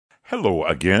Hello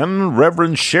again.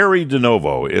 Reverend Cheri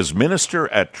DiNovo is minister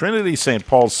at Trinity St.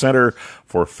 Paul's Centre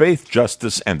for Faith,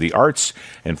 Justice and the Arts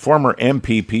and former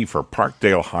MPP for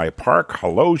Parkdale High Park.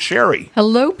 Hello, Cheri.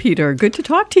 Hello, Peter. Good to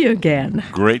talk to you again.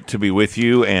 Great to be with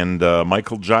you. And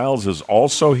Michael Giles is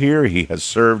also here. He has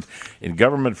served in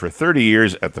government for 30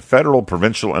 years at the federal,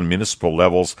 provincial and municipal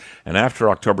levels. And after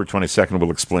October 22nd, we'll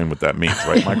explain what that means,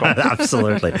 right, Michael?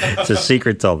 Absolutely. It's a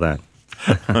secret till then.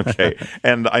 Okay,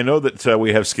 and I know that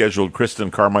we have scheduled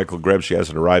Christin Carmichael Greb. She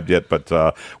hasn't arrived yet, but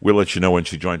we'll let you know when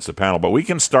she joins the panel. But we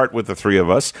can start with the three of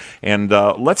us, and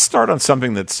let's start on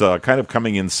something that's kind of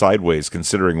coming in sideways,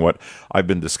 considering what I've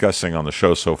been discussing on the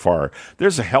show so far.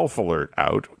 There's a health alert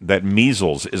out that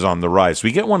measles is on the rise.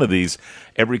 We get one of these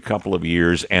every couple of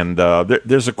years, and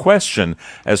there's a question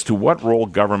as to what role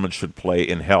government should play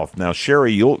in health. Now,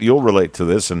 Cheri, you'll relate to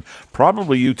this, and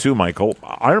probably you too, Michael.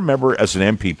 I remember as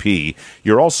an MPP,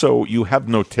 you have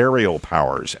notarial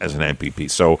powers as an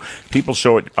MPP. So people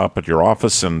show it up at your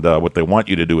office, and what they want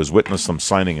you to do is witness them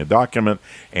signing a document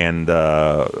and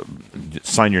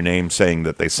sign your name saying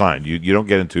that they signed. You don't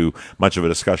get into much of a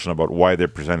discussion about why they're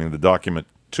presenting the document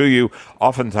to you.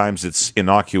 Oftentimes it's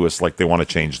innocuous, like they want to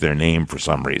change their name for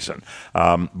some reason.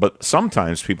 But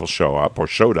sometimes people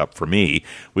showed up for me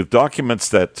with documents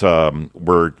that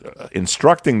were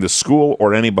instructing the school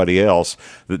or anybody else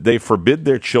that they forbid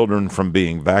their children from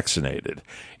being vaccinated.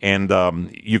 And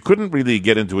you couldn't really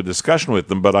get into a discussion with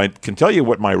them, but I can tell you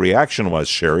what my reaction was,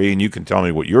 Cheri, and you can tell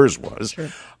me what yours was. Sure.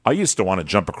 I used to want to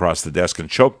jump across the desk and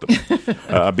choke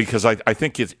them because I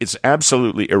think it's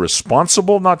absolutely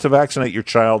irresponsible not to vaccinate your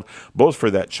child, both for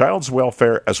that child's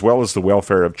welfare as well as the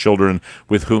welfare of children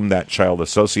with whom that child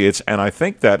associates. And I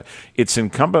think that it's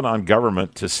incumbent on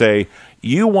government to say,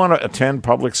 you want to attend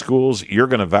public schools, you're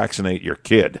going to vaccinate your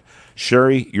kid.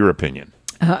 Cheri, your opinion.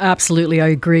 Absolutely, I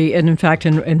agree. And in fact,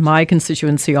 in my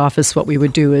constituency office, what we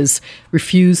would do is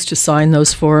refuse to sign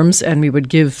those forms, and we would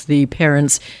give the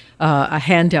parents a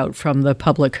handout from the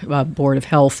Public Board of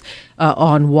Health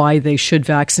on why they should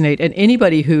vaccinate. And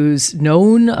anybody who's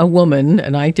known a woman,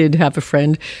 and I did have a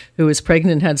friend who was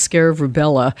pregnant and had scare of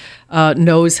rubella,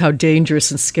 knows how dangerous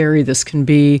and scary this can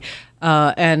be.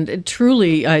 And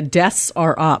truly, deaths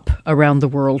are up around the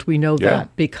world. We know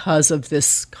that because of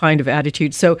this kind of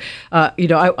attitude. So,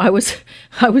 I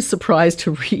was surprised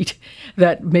to read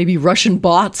that maybe Russian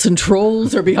bots and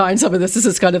trolls are behind some of this. This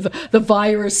is kind of the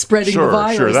virus spreading the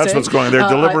virus. Sure, that's what's going on. They're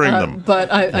delivering them. But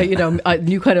a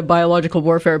new kind of biological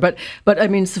warfare. But I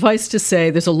mean, suffice to say,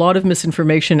 there's a lot of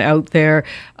misinformation out there,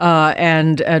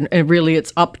 and really,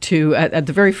 it's up to at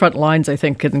the very front lines, I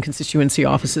think, in the constituency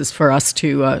offices for us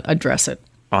to address it.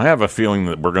 I have a feeling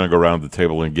that we're going to go around the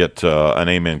table and get an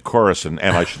amen chorus, and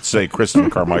I should say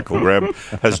Christin Carmichael Greb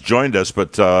has joined us,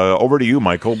 but over to you,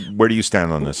 Michael. Where do you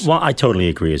stand on this? Well, I totally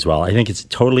agree as well. I think it's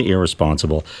totally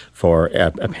irresponsible for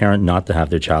a parent not to have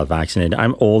their child vaccinated.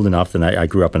 I'm old enough, and I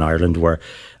grew up in Ireland, where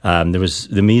there was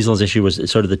the measles issue was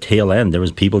sort of the tail end. There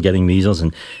was people getting measles,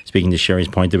 and speaking to Cheri's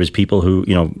point, there was people who,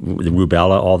 the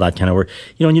rubella, all that kind of work.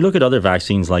 And you look at other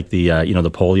vaccines like the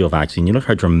polio vaccine, you look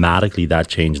how dramatically that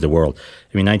changed the world.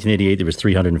 I mean, 1988, there was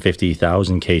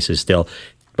 350,000 cases still.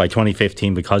 By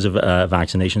 2015, because of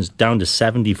vaccinations, down to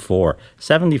 74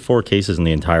 cases in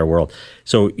the entire world.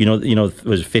 So, it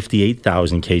was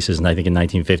 58,000 cases, and I think in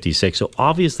 1956. So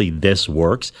obviously this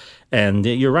works. And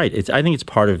you're right. I think it's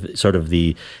part of sort of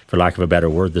the, for lack of a better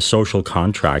word, the social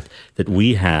contract that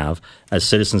we have as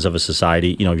citizens of a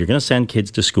society. If you're going to send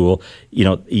kids to school,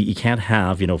 you can't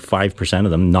have, 5%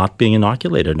 of them not being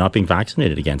inoculated, not being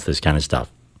vaccinated against this kind of stuff.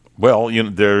 Well,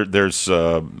 there's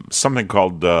something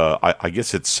called, I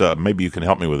guess it's, maybe you can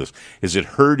help me with this. Is it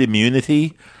herd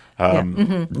immunity?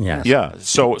 Yes. Yeah.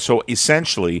 So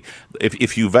essentially,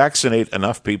 if you vaccinate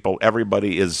enough people,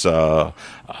 everybody is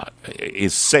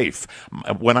safe.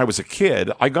 When I was a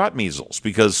kid, I got measles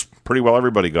because pretty well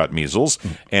everybody got measles,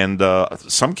 and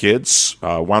some kids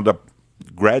wound up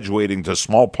graduating to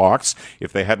smallpox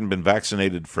if they hadn't been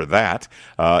vaccinated for that.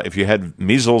 If you had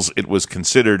measles, it was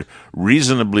considered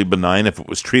reasonably benign if it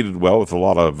was treated well with a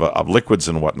lot of liquids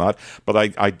and whatnot.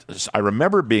 But I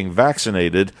remember being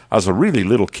vaccinated as a really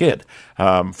little kid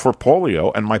for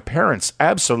polio, and my parents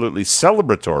absolutely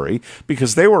celebratory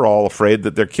because they were all afraid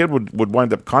that their kid would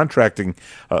wind up contracting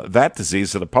that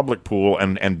disease at a public pool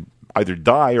and either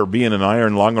die or be in an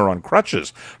iron lung or on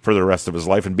crutches for the rest of his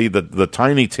life and be the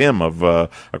Tiny Tim of A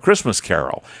Christmas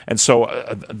Carol. And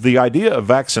so the idea of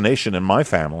vaccination in my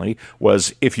family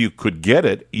was if you could get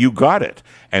it, you got it.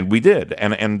 And we did.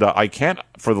 And I can't,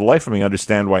 for the life of me,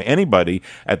 understand why anybody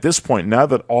at this point, now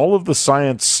that all of the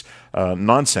science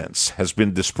nonsense has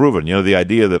been disproven, the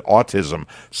idea that autism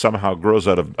somehow grows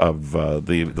out of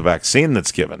the vaccine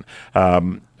that's given,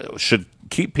 should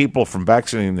keep people from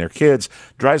vaccinating their kids,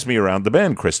 drives me around the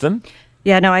bend, Christin.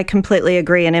 Yeah, no, I completely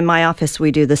agree. And in my office,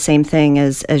 we do the same thing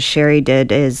as Cheri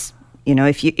did, is,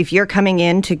 if you're coming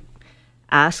in to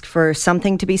ask for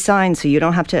something to be signed so you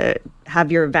don't have to have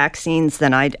your vaccines,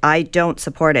 then I don't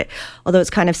support it. Although it's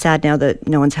kind of sad now that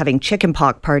no one's having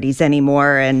chickenpox parties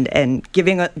anymore and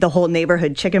giving the whole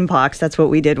neighborhood chickenpox. That's what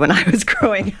we did when I was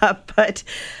growing up. But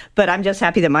I'm just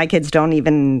happy that my kids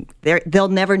they'll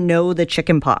never know the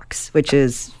chickenpox, which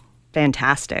is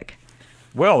fantastic.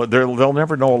 Well, they'll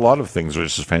never know a lot of things,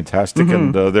 which is fantastic,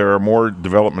 and there are more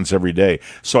developments every day.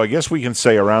 So I guess we can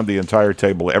say around the entire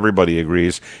table, everybody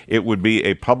agrees it would be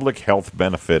a public health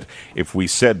benefit if we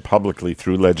said publicly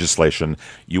through legislation,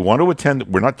 you want to attend,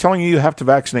 we're not telling you have to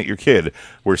vaccinate your kid.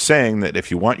 We're saying that if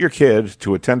you want your kid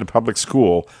to attend a public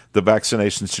school, the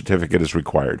vaccination certificate is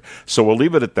required. So we'll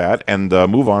leave it at that and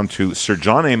move on to Sir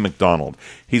John A. Macdonald.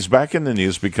 He's back in the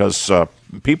news because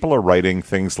people are writing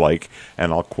things like,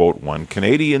 and I'll quote one,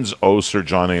 Canadians owe Sir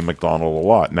John A. Macdonald a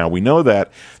lot. Now, we know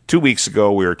that 2 weeks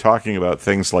ago we were talking about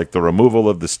things like the removal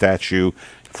of the statue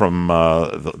from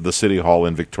the City Hall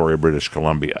in Victoria, British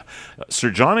Columbia. Sir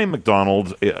John A.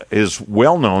 Macdonald is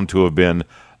well known to have been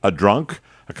a drunk,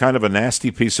 a kind of a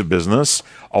nasty piece of business.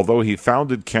 Although he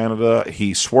founded Canada,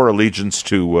 he swore allegiance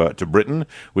to Britain,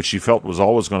 which he felt was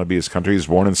always going to be his country. He was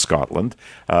born in Scotland.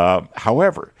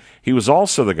 However, he was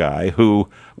also the guy who,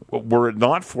 were it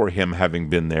not for him having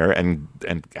been there and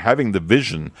having the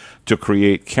vision to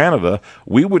create Canada,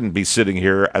 we wouldn't be sitting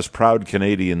here as proud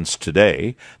Canadians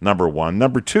today, number one.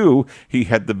 Number two, he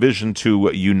had the vision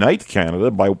to unite Canada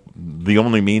by the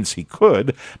only means he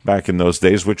could back in those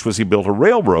days, which was he built a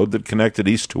railroad that connected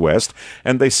east to west.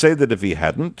 And they say that if he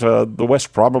hadn't, the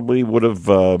West probably would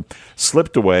have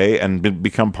slipped away and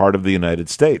become part of the United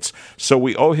States. So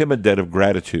we owe him a debt of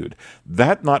gratitude.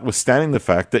 That notwithstanding the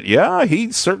fact that, yeah,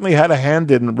 he certainly had a hand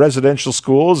in residential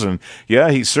schools, and yeah,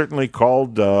 he certainly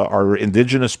called our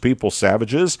indigenous people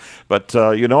savages, but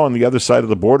on the other side of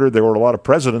the border there were a lot of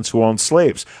presidents who owned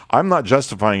slaves. I'm not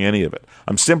justifying any of it.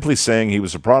 I'm simply saying he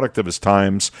was a product of his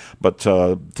times, but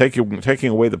taking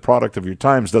away the product of your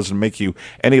times doesn't make you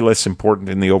any less important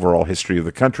in the overall history of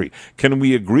the country. Can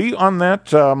we agree on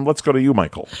that? Let's go to you,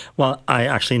 Michael. Well, I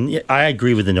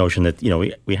agree with the notion that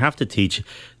we have to teach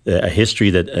a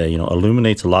history that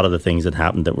illuminates a lot of the things that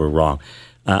happened that were wrong.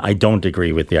 I don't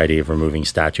agree with the idea of removing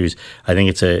statues. I think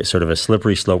it's a sort of a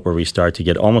slippery slope where we start to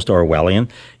get almost Orwellian.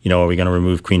 Are we going to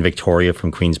remove Queen Victoria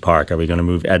from Queen's Park? Are we going to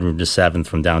remove Edward VII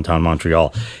from downtown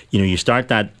Montreal? You start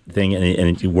that thing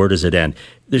and where does it end?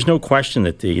 There's no question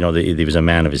that he was a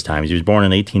man of his times. He was born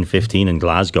in 1815 in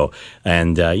Glasgow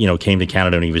and came to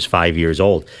Canada when he was 5 years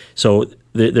old. So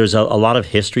there's a lot of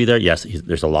history there. Yes,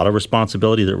 there's a lot of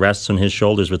responsibility that rests on his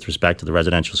shoulders with respect to the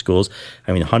residential schools.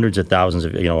 I mean, hundreds of thousands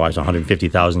of,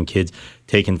 150,000 kids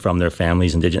taken from their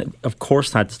families. Indigenous. Of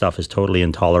course, that stuff is totally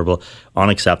intolerable,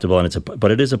 unacceptable,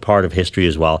 but it is a part of history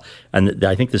as well. And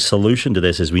I think the solution to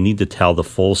this is we need to tell the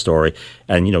full story,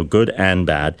 and good and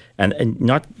bad, and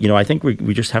not. I think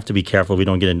we just have to be careful we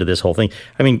don't get into this whole thing.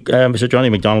 I mean, Mr. Johnny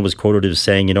MacDonald was quoted as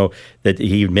saying, that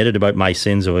he admitted about my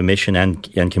sins of omission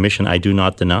and commission. I do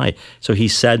not deny. So he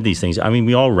said these things. I mean,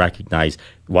 we all recognize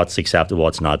what's acceptable,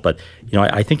 what's not. But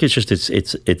I think it's just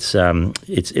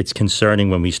it's concerning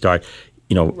when we start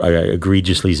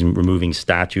egregiously removing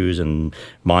statues and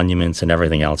monuments and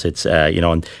everything else. It's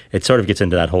and it sort of gets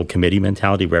into that whole committee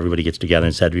mentality where everybody gets together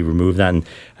and said we remove that. And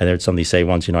I heard somebody say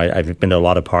once, I've been to a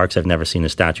lot of parks. I've never seen a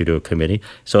statue to a committee.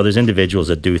 So there's individuals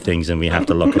that do things, and we have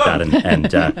to look at that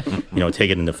and take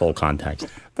it into full context.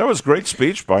 That was a great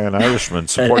speech by an Irishman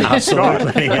supporting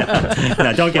Scott. Yeah.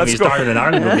 Now, don't get me started in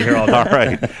Ireland. We'll be here all day. All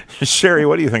right. Cheri,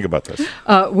 what do you think about this?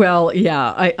 Well,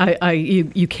 yeah,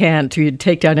 you can't. You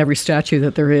take down every statue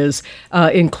that there is,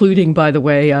 including, by the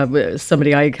way,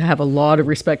 somebody I have a lot of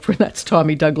respect for. That's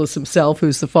Tommy Douglas himself,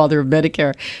 who's the father of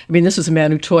Medicare. I mean, this was a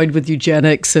man who toyed with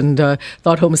eugenics and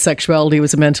thought homosexuality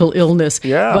was a mental illness.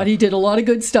 Yeah. But he did a lot of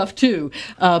good stuff, too.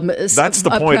 That's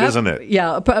the point, isn't it?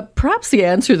 Yeah. Perhaps the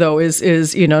answer, though,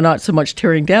 is not so much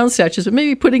tearing down statues, but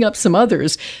maybe putting up some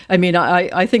others. I mean,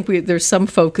 I think there's some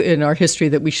folk in our history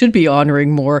that we should be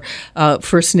honoring more.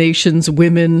 First Nations,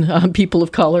 women, people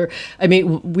of color. I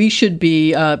mean, we should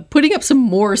be putting up some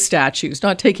more statues,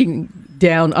 not taking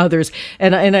down others.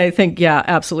 And I think, yeah,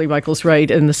 absolutely, Michael's right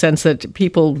in the sense that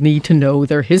people need to know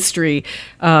their history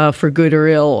for good or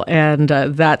ill, and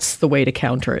that's the way to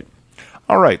counter it.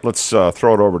 All right, let's throw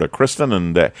it over to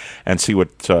Christin and see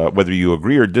whether you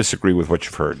agree or disagree with what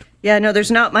you've heard. Yeah, no,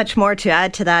 there's not much more to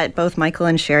add to that. Both Michael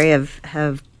and Cheri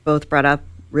have both brought up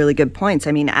really good points.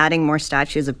 I mean, adding more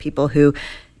statues of people who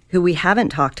we haven't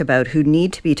talked about, who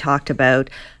need to be talked about,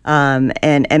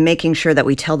 and making sure that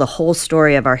we tell the whole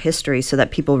story of our history so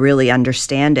that people really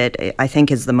understand it, I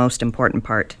think is the most important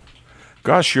part.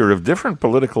 Gosh, you're of different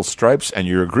political stripes, and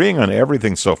you're agreeing on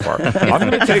everything so far. I'm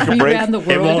going to take a break. Ran the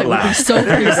world, it won't last. So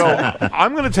there you go.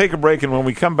 I'm going to take a break, and when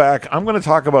we come back, I'm going to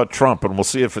talk about Trump, and we'll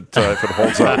see if it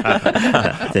holds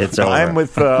up. It's over. I'm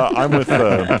with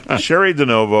Cheri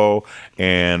DiNovo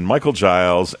and Michael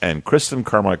Giles and Christin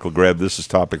Carmichael Greb. This is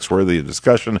Topics Worthy of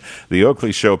Discussion. The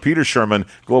Oakley Show. Peter Sherman,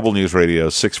 Global News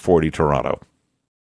Radio, 640 Toronto.